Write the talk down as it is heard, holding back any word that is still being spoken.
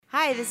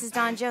Hi, this is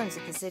Dawn Jones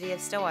with the City of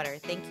Stillwater.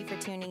 Thank you for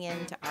tuning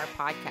in to our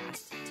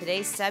podcast.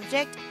 Today's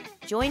subject,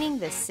 joining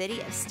the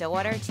City of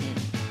Stillwater team.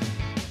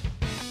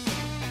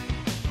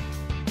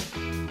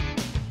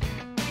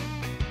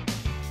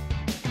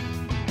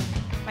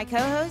 My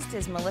co-host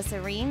is Melissa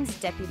Reams,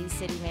 Deputy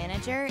City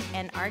Manager,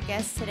 and our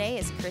guest today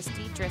is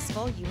Christy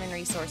Driscoll, Human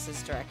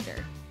Resources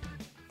Director.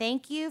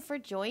 Thank you for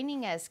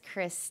joining us,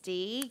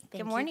 Christy.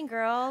 Good morning,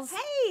 girls.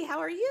 Hey, how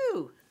are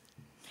you?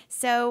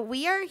 So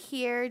we are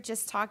here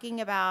just talking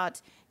about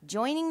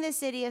joining the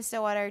City of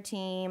Stillwater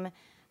team,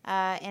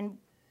 and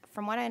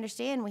from what I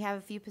understand, we have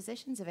a few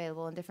positions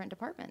available in different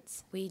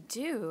departments. We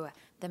do.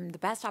 The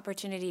best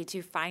opportunity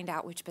to find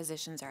out which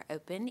positions are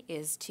open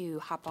is to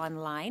hop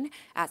online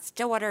at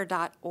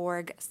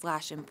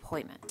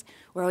stillwater.org/employment.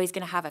 We're always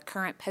going to have a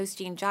current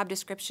posting, job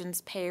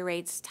descriptions, pay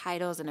rates,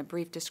 titles, and a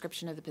brief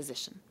description of the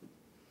position.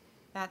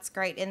 That's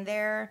great. And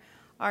there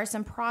are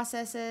some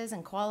processes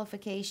and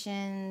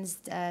qualifications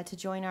to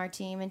join our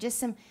team, and just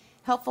some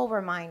helpful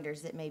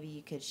reminders that maybe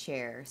you could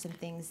share, some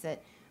things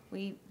that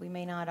we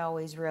may not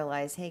always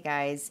realize. Hey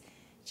guys,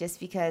 just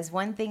because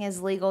one thing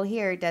is legal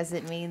here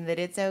doesn't mean that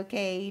it's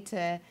okay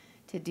to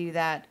do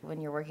that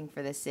when you're working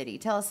for the city.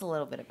 Tell us a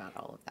little bit about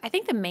all of that. I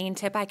think the main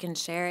tip I can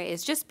share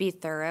is just be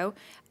thorough.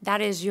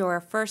 That is your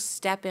first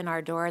step in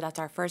our door. That's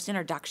our first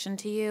introduction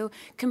to you.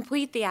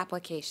 Complete the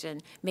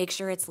application. Make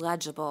sure it's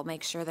legible.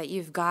 Make sure that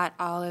you've got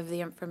all of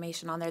the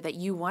information on there that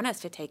you want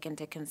us to take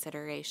into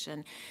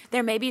consideration.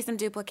 There may be some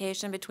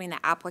duplication between the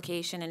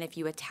application and if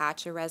you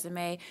attach a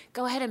resume,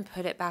 go ahead and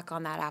put it back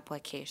on that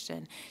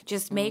application.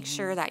 Just make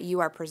sure that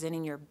you are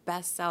presenting your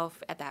best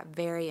self at that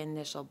very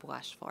initial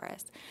blush for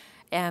us.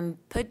 And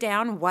put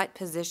down what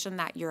position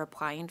that you're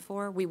applying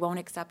for. We won't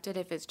accept it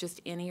if it's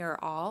just any or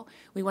all.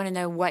 We want to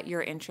know what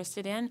you're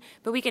interested in,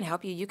 but we can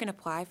help you. You can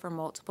apply for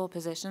multiple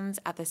positions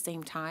at the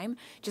same time.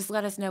 Just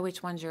let us know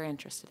which ones you're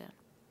interested in.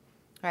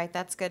 Right,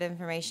 that's good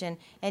information.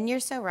 And you're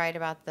so right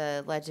about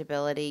the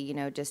legibility,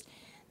 just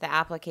the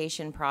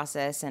application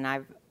process. And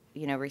I've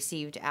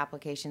received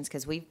applications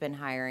because we've been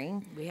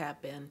hiring. We have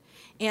been.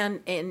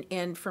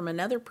 And from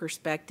another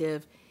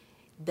perspective,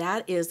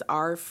 that is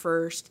our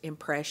first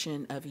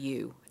impression of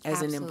you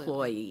as an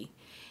employee.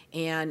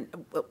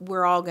 And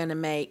we're all going to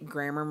make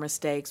grammar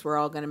mistakes. We're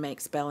all going to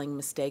make spelling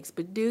mistakes.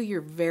 But do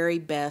your very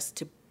best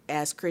to,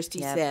 as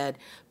Christy said,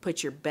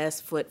 put your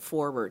best foot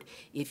forward.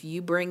 If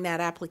you bring that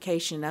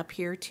application up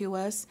here to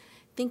us,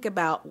 think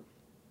about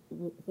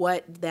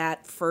what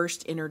that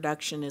first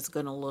introduction is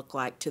going to look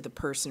like to the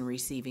person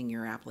receiving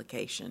your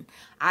application.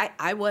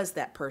 I was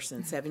that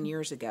person 7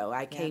 years ago.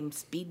 I came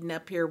speeding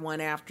up here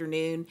one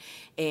afternoon,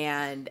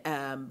 and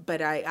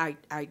but I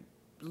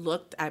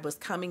was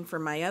coming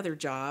from my other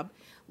job,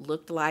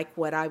 looked like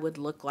what I would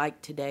look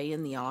like today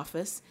in the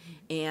office,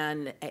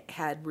 and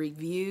had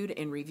reviewed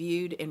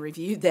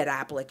that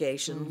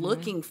application,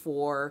 looking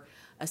for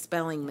a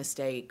spelling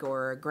mistake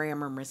or a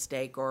grammar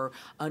mistake or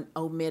an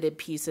omitted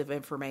piece of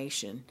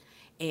information.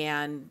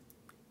 And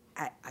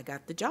I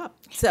got the job.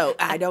 So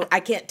I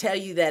can't tell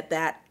you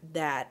that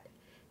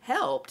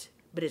helped,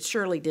 but it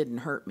surely didn't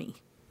hurt me.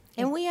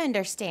 And we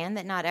understand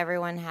that not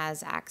everyone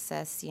has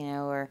access,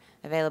 or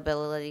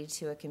availability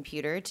to a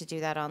computer to do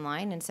that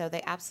online. And so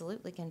they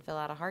absolutely can fill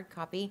out a hard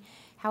copy.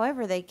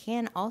 However, they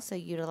can also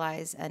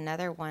utilize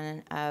another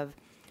one of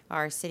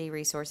our city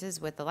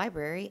resources with the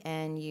library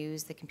and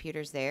use the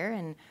computers there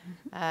and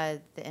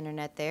the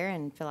internet there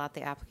and fill out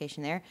the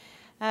application there.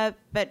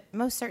 But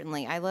most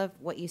certainly, I love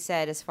what you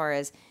said as far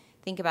as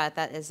think about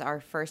that as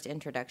our first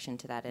introduction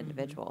to that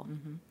individual.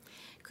 Mm-hmm.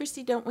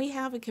 Christy, don't we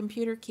have a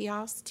computer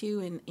kiosk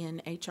too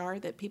in HR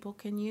that people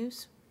can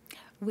use?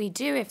 We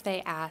do if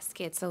they ask.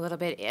 It's a little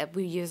bit,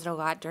 we use it a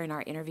lot during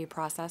our interview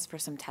process for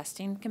some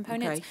testing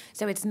components. Okay.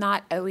 So it's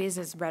not always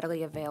as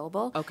readily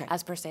available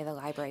as per se the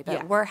library.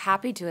 But we're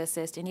happy to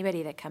assist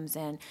anybody that comes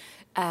in.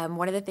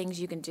 One of the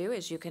things you can do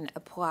is you can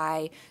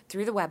apply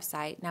through the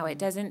website. Now, it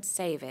doesn't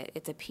save it.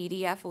 It's a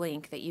PDF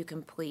link that you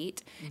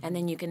complete, and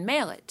then you can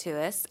mail it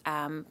to us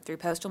through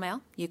postal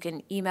mail. You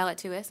can email it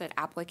to us at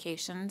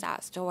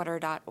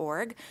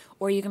applications@stillwater.org,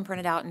 or you can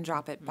print it out and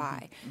drop it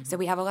by. So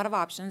we have a lot of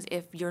options.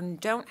 If you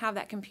don't have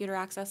that computer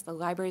access, the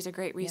library is a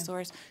great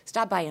resource.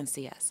 Stop by and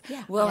see us.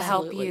 We'll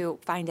help you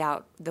find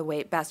out the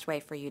best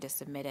way for you to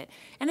submit it.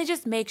 And then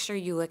just make sure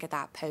you look at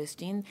that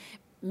posting.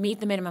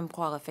 Meet the minimum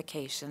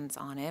qualifications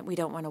on it. We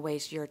don't want to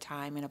waste your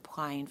time in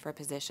applying for a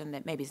position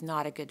that maybe is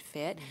not a good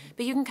fit.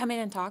 But you can come in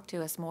and talk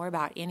to us more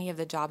about any of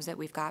the jobs that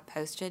we've got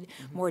posted,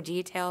 more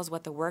details,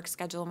 what the work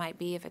schedule might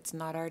be if it's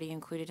not already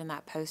included in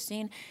that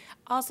posting.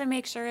 Also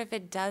make sure if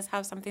it does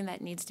have something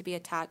that needs to be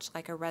attached,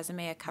 like a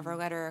resume, a cover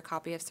letter, or a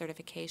copy of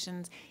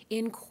certifications,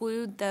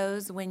 include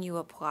those when you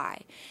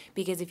apply.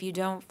 Because if you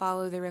don't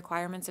follow the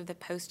requirements of the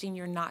posting,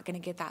 you're not going to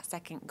get that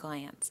second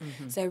glance.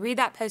 So read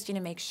that posting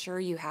and make sure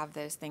you have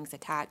those things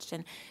attached.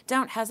 And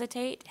don't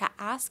hesitate to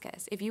ask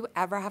us. If you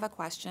ever have a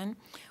question,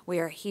 we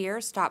are here.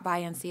 Stop by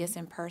and see us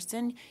in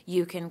person.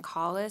 You can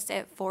call us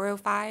at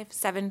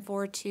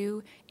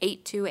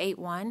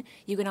 405-742-8281.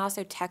 You can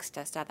also text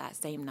us at that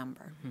same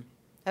number.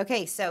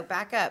 Okay, so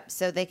back up.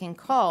 So they can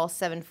call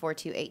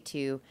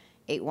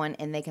 742-8281,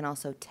 and they can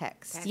also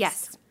text.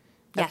 Yes.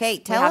 Okay,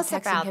 Yes, tell we have us texting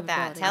about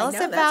that. capabilities. Tell us I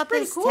know, that's about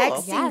pretty this cool.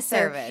 texting Yeah, so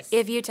service.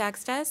 if you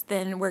text us,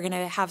 then we're going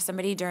to have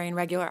somebody during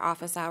regular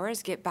office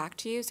hours get back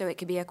to you. So it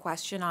could be a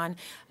question on,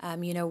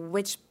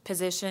 which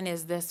position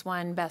is this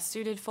one best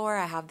suited for?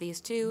 I have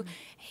these two.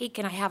 Hey,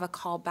 can I have a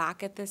call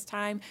back at this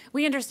time?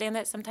 We understand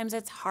that sometimes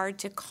it's hard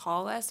to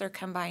call us or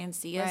come by and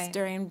see us Right.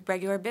 during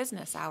regular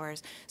business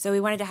hours. So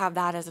we wanted to have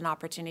that as an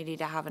opportunity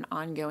to have an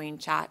ongoing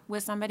chat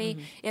with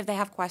somebody if they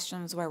have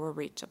questions where we're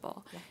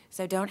reachable.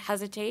 So don't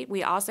hesitate.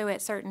 We also,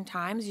 at certain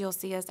times, you'll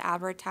see us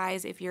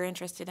advertise if you're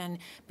interested in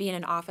being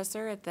an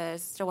officer at the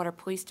Stillwater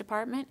Police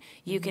Department,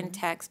 you can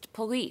text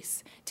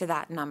police to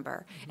that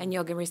number, and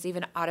you'll receive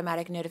an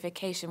automatic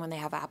notification when they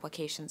have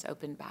applications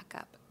opened back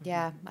up.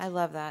 Yeah, I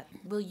love that.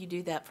 Will you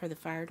do that for the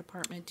fire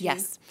department too?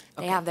 Yes,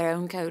 they Okay. have their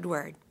own code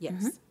word.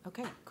 Yes.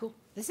 Okay, cool.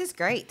 This is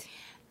great.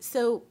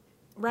 So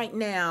right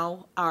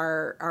now,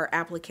 our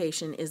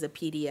application is a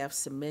PDF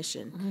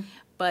submission,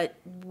 but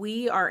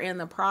we are in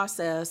the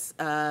process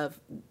of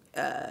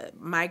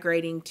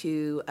migrating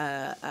to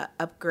a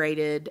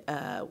upgraded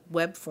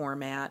web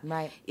format.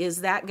 Right.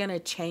 Is that going to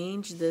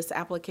change this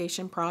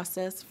application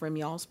process from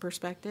y'all's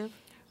perspective?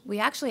 We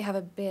actually have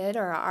a bid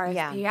or a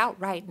RFP Yeah. out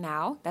right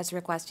now that's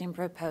requesting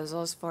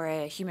proposals for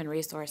a human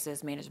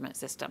resources management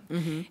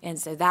system. And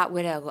so that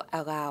would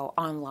allow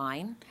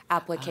online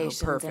applications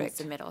and perfect.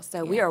 submittals.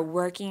 So we are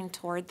working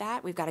toward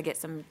that. We've got to get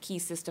some key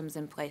systems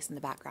in place in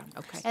the background.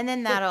 Okay. And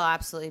then that'll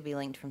absolutely be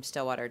linked from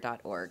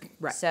stillwater.org.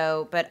 Right.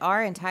 So, but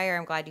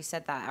I'm glad you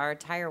said that, our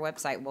entire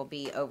website will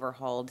be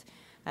overhauled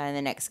in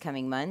the next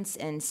coming months.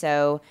 And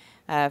so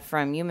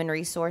from human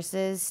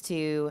resources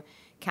to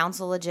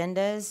council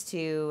agendas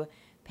to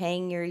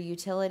paying your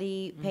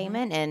utility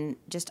payment and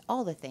just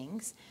all the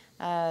things.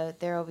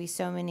 There will be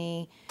so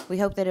many, we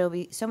hope that it'll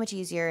be so much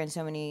easier and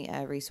so many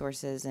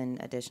resources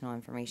and additional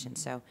information.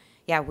 So,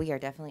 yeah, we are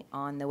definitely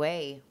on the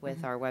way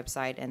with our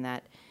website and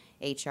that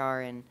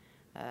HR and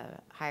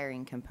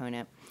hiring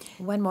component.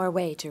 One more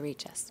way to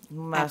reach us.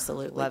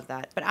 Absolutely. Love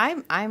that. But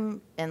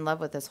I'm in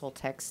love with this whole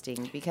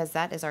texting because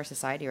that is our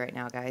society right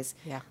now, guys.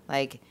 Yeah.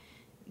 Like,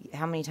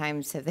 how many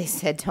times have they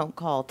said don't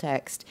call,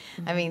 text?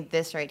 I mean,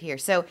 this right here.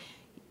 So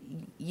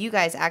you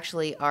guys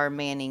actually are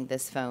manning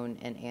this phone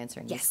and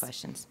answering these Yes.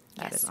 questions.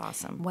 That is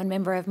awesome. One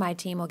member of my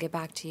team will get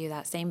back to you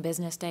that same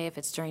business day if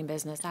it's during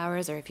business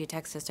hours, or if you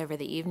text us over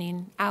the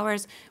evening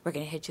hours, we're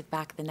going to hit you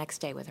back the next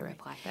day with a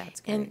reply.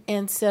 That's great.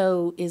 And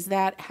so is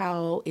that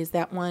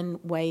one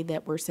way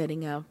that we're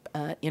setting up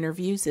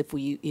interviews if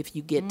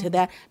you get to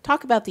that?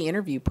 Talk about the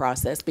interview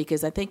process,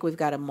 because I think we've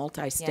got a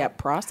multi-step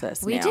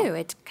process We now. do.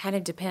 It kind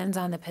of depends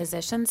on the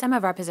position. Some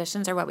of our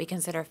positions are what we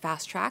consider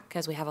fast track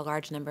because we have a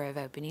large number of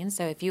openings.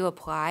 So if you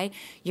apply,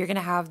 you're going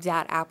to have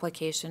that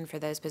application for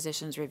those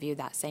positions reviewed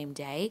that same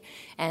day,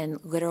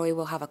 and literally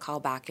we'll have a call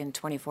back in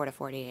 24 to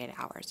 48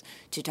 hours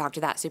to talk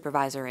to that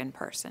supervisor in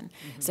person.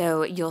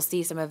 So you'll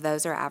see some of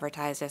those are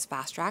advertised as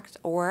fast tracked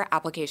or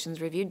applications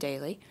reviewed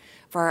daily.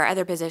 For our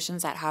other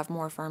positions that have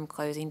more firm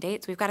closing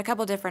dates, we've got a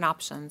couple different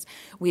options.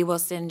 We will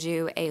send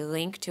you a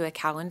link to a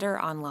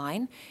calendar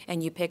online,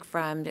 and you pick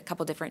from a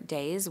couple different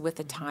days with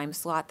a time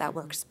slot that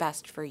works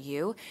best for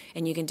you,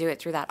 and you can do it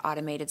through that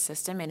automated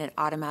system, and it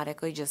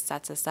automatically just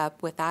sets us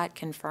up with that,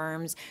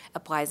 confirms,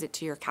 applies it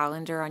to your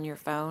calendar on your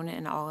phone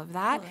and all of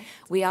that.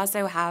 We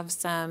also have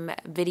some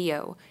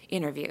video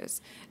interviews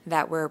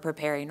that we're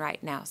preparing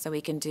right now. So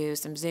we can do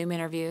some Zoom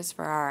interviews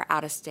for our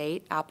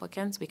out-of-state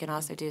applicants. We can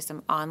also do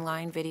some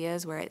online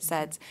videos where it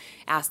says,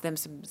 ask them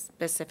some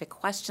specific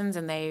questions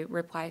and they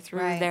reply through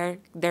Right.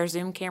 their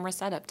Zoom camera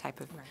setup type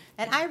of.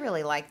 And I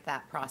really liked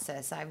that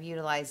process. I've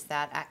utilized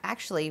that.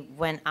 Actually,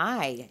 when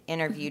I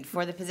interviewed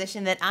for the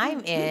position that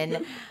I'm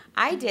in,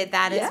 I did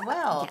that as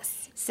well.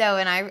 Yes. So,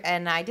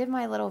 and I did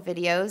my little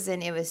videos,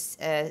 and it was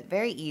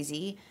very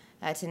easy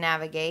to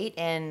navigate,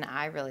 and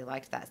I really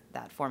liked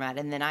that format.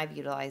 And then I've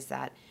utilized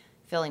that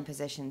filling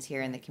positions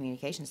here in the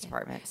communications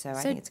department. So, I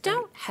So think it's great.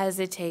 don't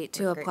hesitate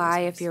to What a great apply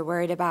if resource. you're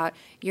worried about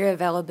your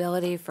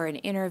availability for an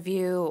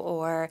interview,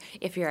 or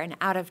if you're an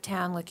out of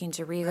town looking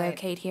to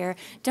relocate here.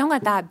 Don't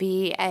let that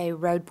be a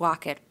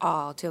roadblock at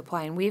all to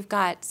applying. We've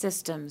got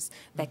systems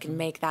that can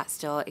make that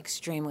still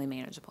extremely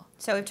manageable.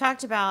 So we've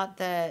talked about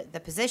the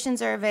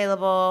positions are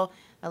available,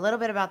 a little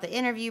bit about the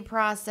interview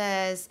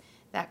process,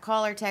 that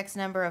call or text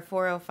number of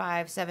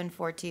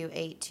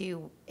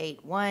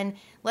 405-742-8281.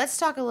 Let's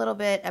talk a little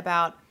bit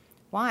about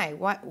why.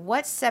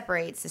 What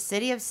separates the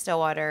city of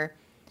Stillwater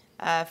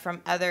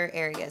from other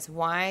areas?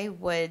 Why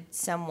would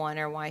someone,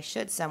 or why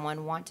should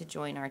someone want to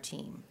join our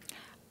team?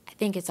 I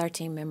think it's our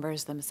team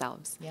members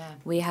themselves. Yeah.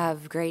 We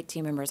have great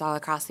team members all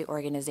across the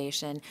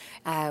organization.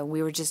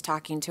 We were just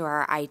talking to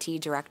our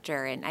IT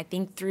director, and I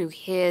think through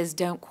his,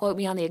 don't quote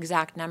me on the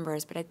exact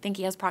numbers, but I think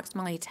he has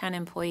approximately 10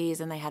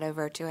 employees, and they had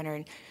over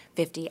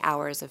 250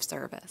 hours of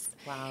service.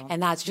 Wow.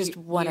 And that's just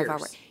one of our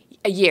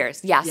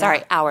Years,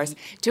 sorry, hours.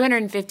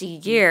 250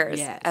 years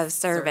Yes, of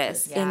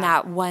service service, in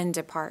that one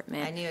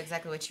department. I knew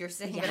exactly what you were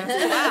saying, but I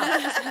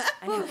was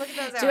like, wow. Look at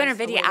those hours.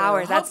 250 Well,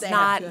 hours, I hope that's they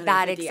not have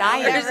that 250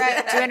 exciting. hours.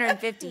 Yeah, right.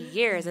 250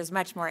 years is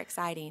much more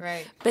exciting.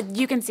 Right. But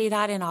you can see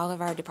that in all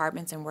of our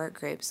departments and work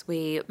groups.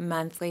 We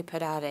monthly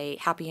put out a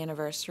happy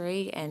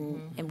anniversary,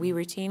 and we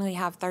routinely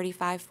have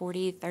 35,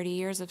 40, 30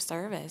 years of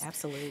service.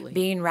 Absolutely.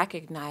 Being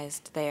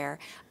recognized there.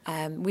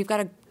 We've got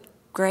a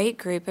great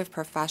group of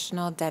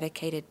professional,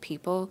 dedicated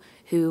people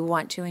who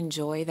want to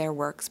enjoy their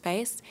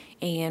workspace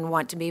and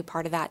want to be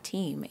part of that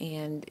team.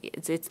 And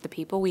it's the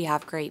people. We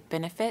have great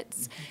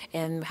benefits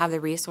and have the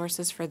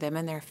resources for them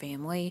and their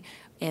family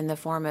in the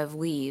form of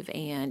leave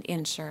and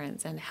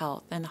insurance and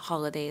health and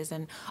holidays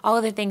and all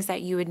of the things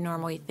that you would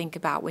normally think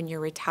about when you're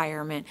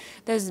retirement.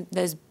 Those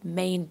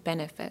main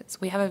benefits.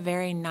 We have a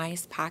very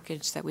nice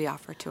package that we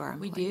offer to our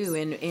We employees. do,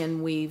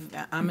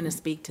 and I'm going to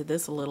speak to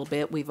this a little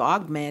bit. We've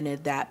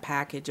augmented that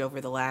package over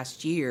the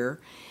last year,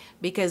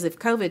 because if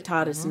COVID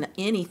taught us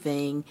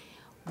anything,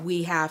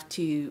 we have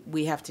to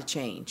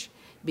change.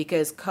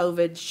 Because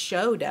COVID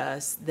showed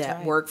us that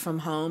right. work from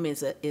home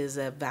is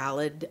a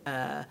valid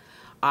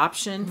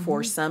option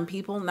for some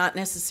people, not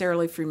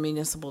necessarily for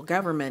municipal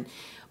government.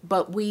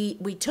 But we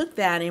took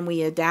that and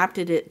we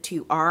adapted it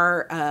to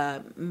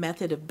our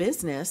method of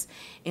business.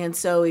 And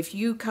so if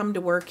you come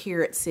to work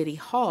here at City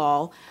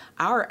Hall,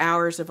 our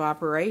hours of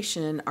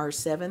operation are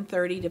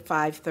 7:30 to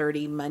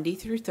 5:30 Monday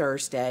through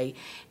Thursday.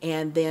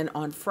 And then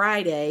on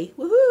Friday,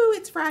 woohoo,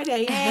 it's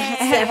Friday,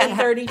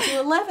 7:30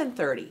 to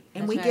 11:30.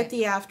 And we That's get right.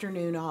 the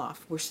afternoon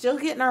off. We're still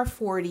getting our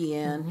 40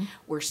 in.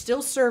 We're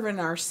still serving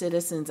our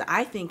citizens,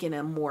 I think, in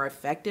a more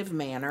effective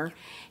manner.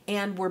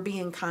 And we're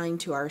being kind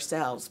to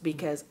ourselves,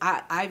 because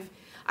I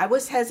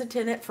was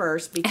hesitant at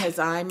first because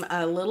I'm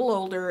a little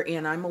older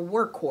and I'm a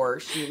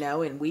workhorse,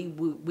 and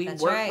we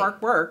That's work,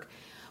 right. work.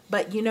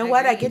 But you know I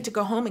what? I agree. get to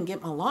go home and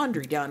get my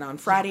laundry done on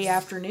Friday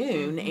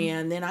afternoon,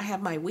 and then I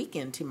have my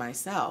weekend to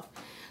myself.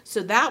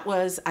 So that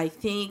was, I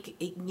think,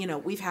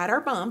 we've had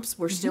our bumps.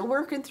 We're still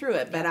working through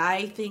it, but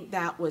I think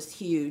that was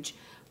huge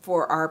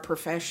for our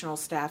professional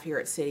staff here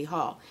at City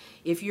Hall.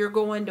 If you're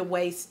going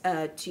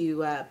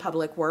to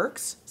Public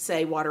Works,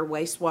 say water,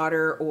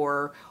 wastewater,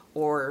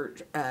 or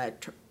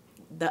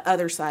the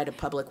other side of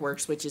Public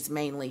Works, which is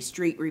mainly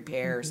street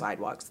repair,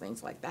 sidewalks,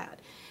 things like that.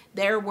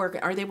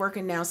 Are they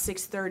working now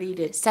 6:30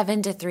 to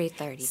 7 to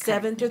 3:30.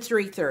 7 to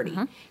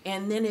 3:30?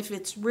 And then if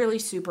it's really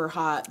super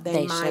hot, they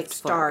They might shift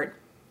start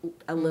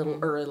a little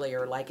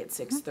earlier, like at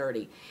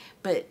 6:30.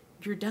 But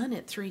you're done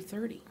at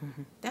 3:30.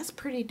 That's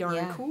pretty darn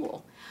Yeah.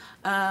 cool.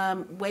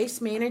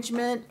 Waste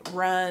management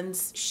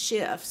runs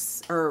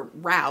shifts or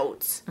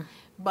routes,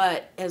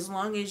 but as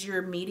long as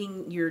you're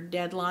meeting your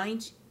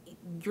deadlines,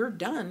 you're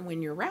done when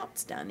your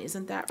route's done.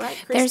 Isn't that right,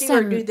 There's Christy?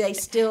 Or some- do they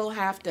still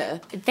have to?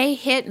 They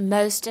hit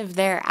most of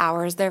their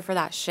hours there for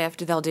that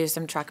shift. They'll do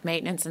some truck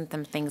maintenance and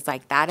some things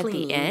like that at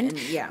Cleaning the end. and-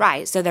 yeah.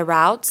 Right. So the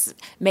routes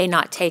may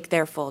not take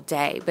their full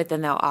day, but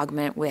then they'll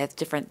augment with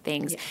different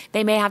things. Yeah.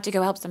 They may have to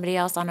go help somebody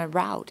else on a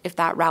route if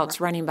that route's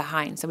running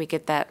behind, so we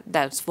get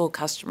those full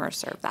customers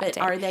served that But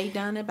day. are they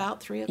done about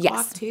 3:00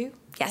 Yes. too?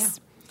 Yes.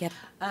 Yep.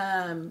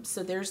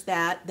 So there's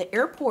that. The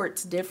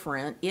airport's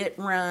different. It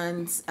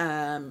runs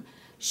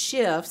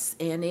shifts,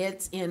 and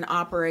it's in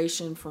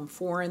operation from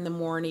 4 in the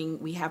morning.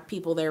 We have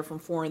people there from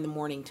 4 in the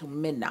morning till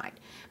midnight,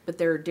 but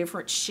there are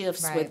different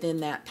shifts Right.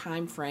 within that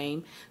time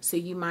frame, so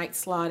you might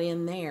slot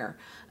in there.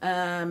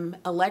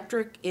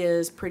 Electric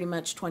is pretty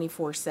much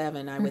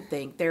 24/7, I would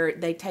think.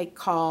 They take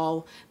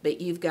call, but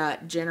you've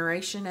got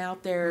generation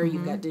out there,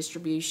 you've got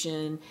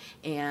distribution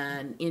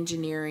and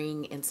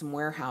engineering and some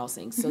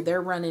warehousing, so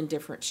they're running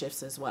different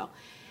shifts as well.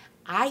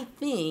 I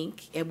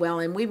think, and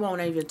we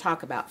won't even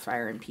talk about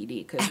fire and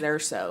PD because they're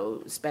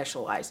so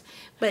specialized.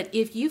 But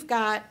if you've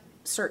got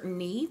certain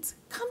needs,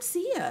 come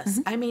see us.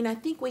 I mean, I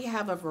think we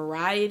have a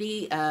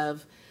variety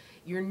of,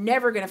 you're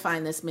never going to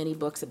find this many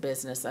books of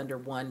business under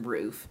one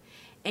roof.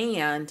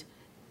 And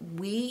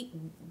we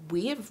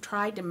have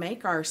tried to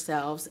make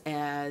ourselves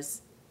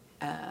as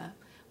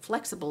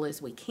flexible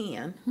as we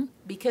can,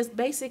 because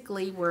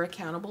basically we're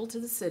accountable to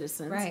the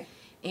citizens. Right.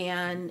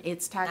 And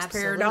it's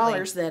taxpayer Absolutely.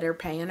 dollars that are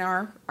paying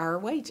our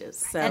wages.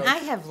 So And I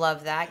have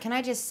loved that. Can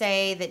I just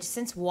say that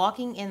since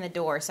walking in the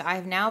door, so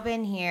I've now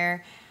been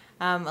here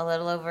a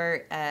little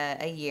over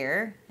a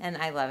year, and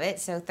I love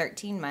it. So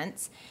 13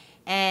 months.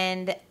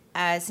 And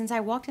since I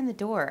walked in the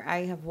door, I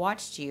have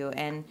watched you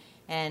and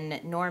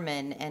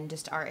Norman and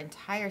just our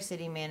entire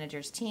city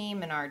managers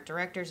team and our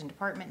directors and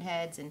department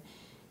heads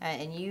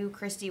and you,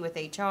 Christy, with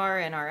HR,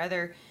 and our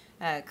other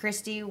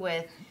Christy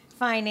with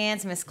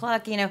finance, Miss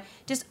Cluck,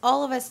 just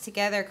all of us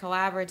together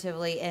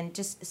collaboratively, and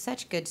just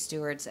such good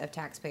stewards of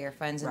taxpayer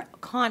funds, and Right.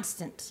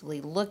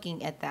 constantly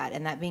looking at that,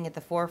 and that being at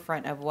the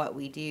forefront of what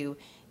we do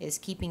is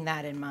keeping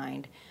that in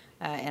mind.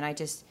 And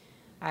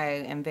I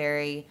am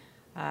very,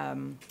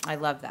 I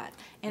love that.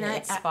 And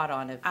it's spot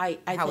on of I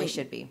how we think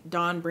should be.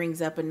 Dawn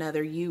brings up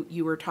another.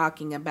 You were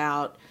talking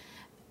about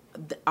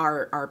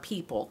our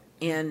people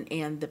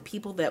And the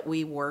people that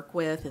we work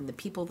with and the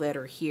people that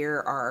are here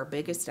are our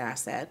biggest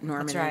asset.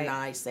 Norman and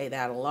I say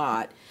that a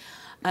lot.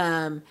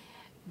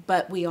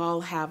 But we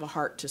all have a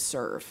heart to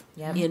serve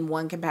in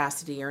one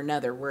capacity or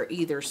another. We're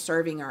either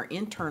serving our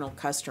internal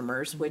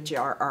customers, which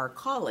are our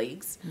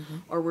colleagues,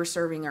 or we're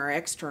serving our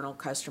external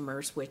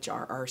customers, which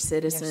are our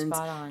citizens,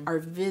 our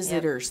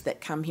visitors that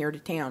come here to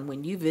town.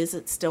 When you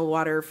visit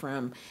Stillwater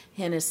from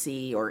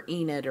Hennessy or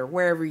Enid or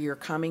wherever you're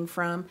coming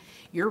from,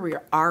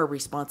 you're our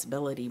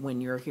responsibility when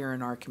you're here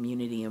in our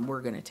community, and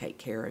we're going to take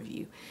care of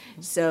you.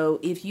 So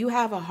if you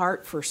have a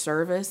heart for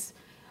service,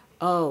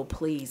 oh,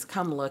 please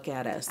come look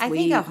at us. I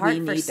think a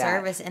heart for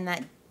service and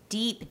that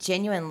deep,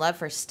 genuine love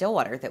for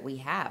Stillwater that we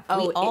have.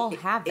 We all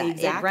have that.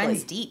 Exactly. It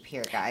runs deep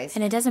here, guys.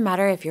 And it doesn't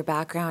matter if your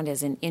background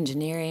is in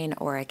engineering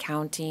or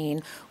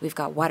accounting. We've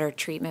got water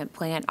treatment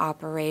plant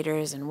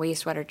operators and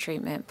wastewater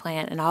treatment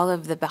plant and all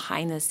of the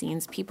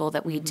behind-the-scenes people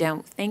that we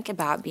don't think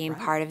about being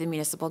part of the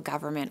municipal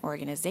government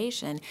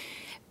organization.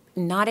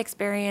 Not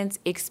experience.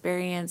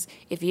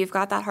 If you've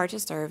got that heart to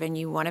serve and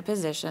you want a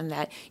position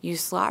that you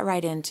slot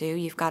right into,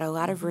 you've got a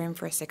lot of room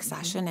for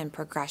succession and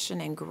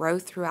progression and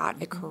growth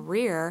throughout a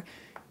career,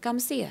 come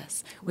see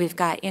us. We've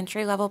got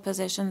entry-level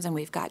positions and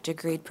we've got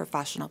degreed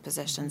professional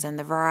positions, and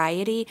the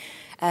variety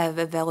of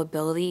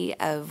availability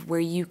of where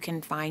you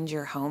can find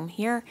your home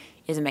here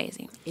is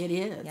amazing. It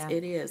is. Yeah.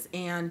 It is.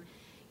 And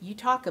you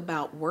talk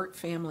about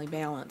work-family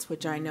balance,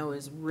 which I know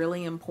is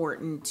really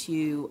important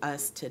to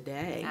us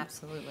today.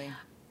 Absolutely.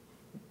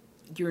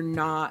 You're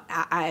not,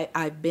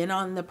 I've been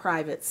on the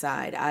private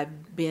side.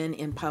 I've been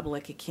in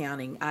public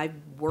accounting. I've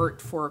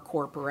worked for a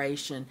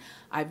corporation.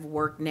 I've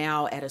worked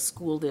now at a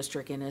school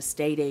district and a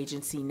state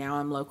agency. Now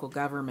I'm local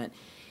government.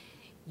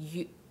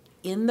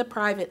 In the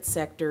private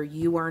sector,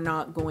 you are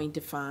not going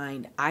to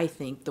find, I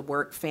think, the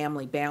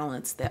work-family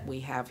balance that we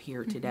have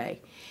here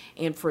today.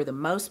 And for the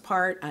most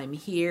part, I'm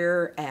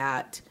here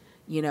at,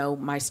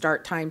 my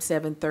start time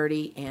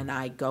 7:30 and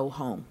I go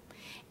home.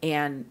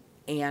 And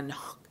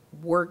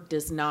work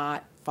does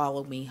not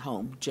follow me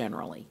home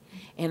generally.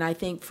 And I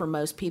think for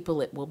most people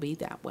it will be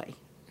that way.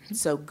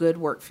 So good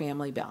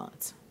work-family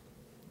balance.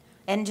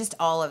 And just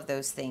all of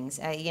those things.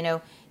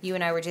 You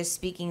and I were just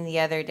speaking the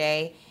other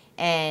day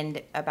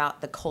and about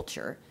the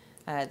culture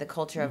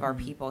of our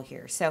people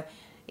here. So,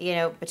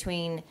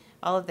 between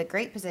all of the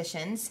great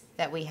positions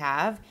that we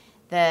have,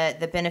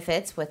 the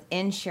benefits with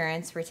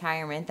insurance,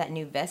 retirement, that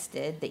new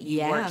vested that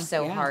you worked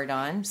so hard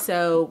on.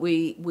 So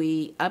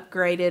we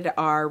upgraded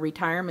our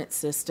retirement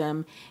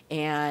system,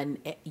 and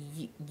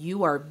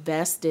you are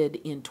vested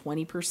in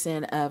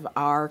 20% of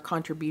our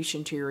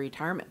contribution to your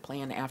retirement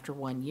plan after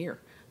 1 year.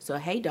 So,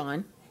 hey,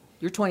 Dawn,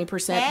 you're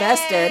 20%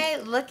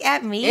 vested. Look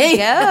at me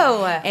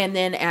go. And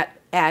then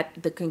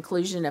at the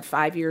conclusion of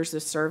 5 years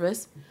of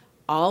service,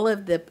 all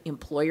of the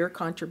employer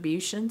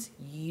contributions,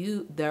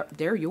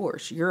 they're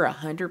yours. You're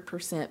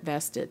 100%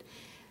 vested.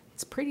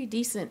 It's pretty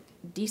decent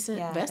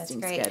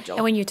vesting schedule.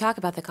 And when you talk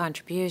about the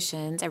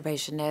contributions, everybody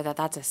should know that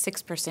that's a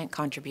 6%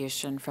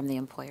 contribution from the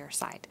employer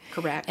side.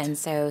 Correct. And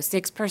so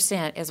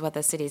 6% is what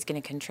the city is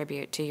going to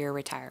contribute to your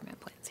retirement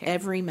plans here.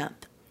 Every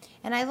month.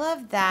 And I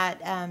love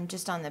that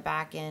just on the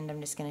back end,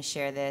 I'm just going to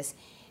share this,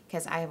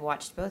 because I have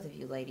watched both of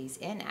you ladies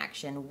in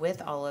action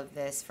with all of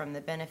this, from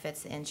the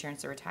benefits, the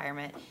insurance, the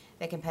retirement,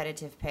 the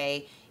competitive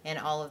pay, and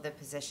all of the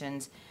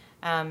positions.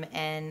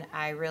 And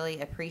I really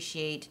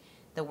appreciate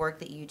the work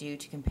that you do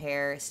to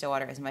compare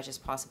Stillwater as much as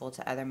possible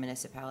to other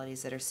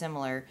municipalities that are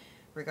similar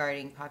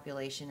regarding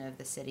population of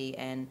the city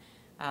and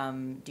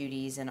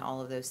duties and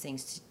all of those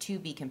things to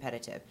be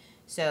competitive.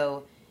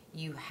 So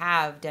you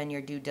have done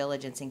your due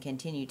diligence and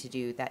continue to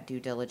do that due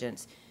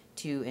diligence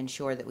to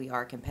ensure that we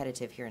are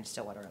competitive here in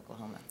Stillwater,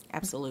 Oklahoma.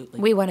 Absolutely.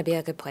 We want to be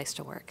a good place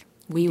to work.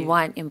 We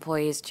want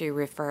employees to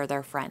refer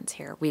their friends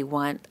here. We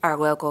want our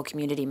local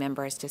community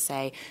members to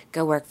say,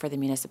 go work for the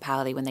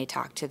municipality when they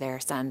talk to their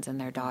sons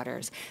and their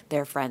daughters,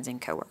 their friends and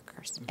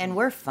coworkers. And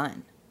we're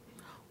fun.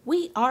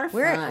 We are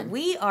fun.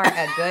 We are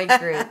a good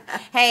group.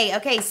 Hey,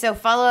 okay, so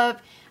follow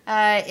up.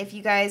 If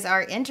you guys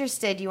are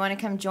interested, you want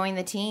to come join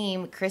the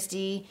team,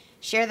 Christy,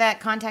 share that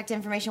contact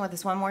information with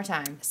us one more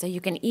time. So you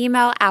can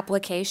email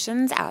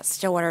applications at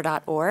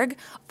stillwater.org.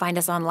 Find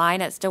us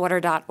online at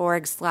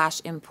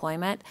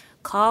stillwater.org/employment.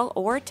 Call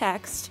or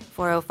text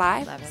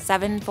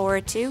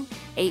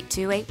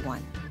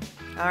 405-742-8281.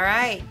 All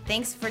right.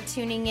 Thanks for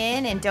tuning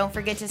in, and don't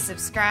forget to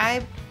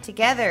subscribe.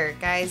 Together,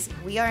 guys,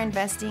 we are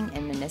investing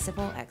in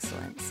municipal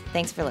excellence.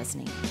 Thanks for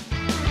listening.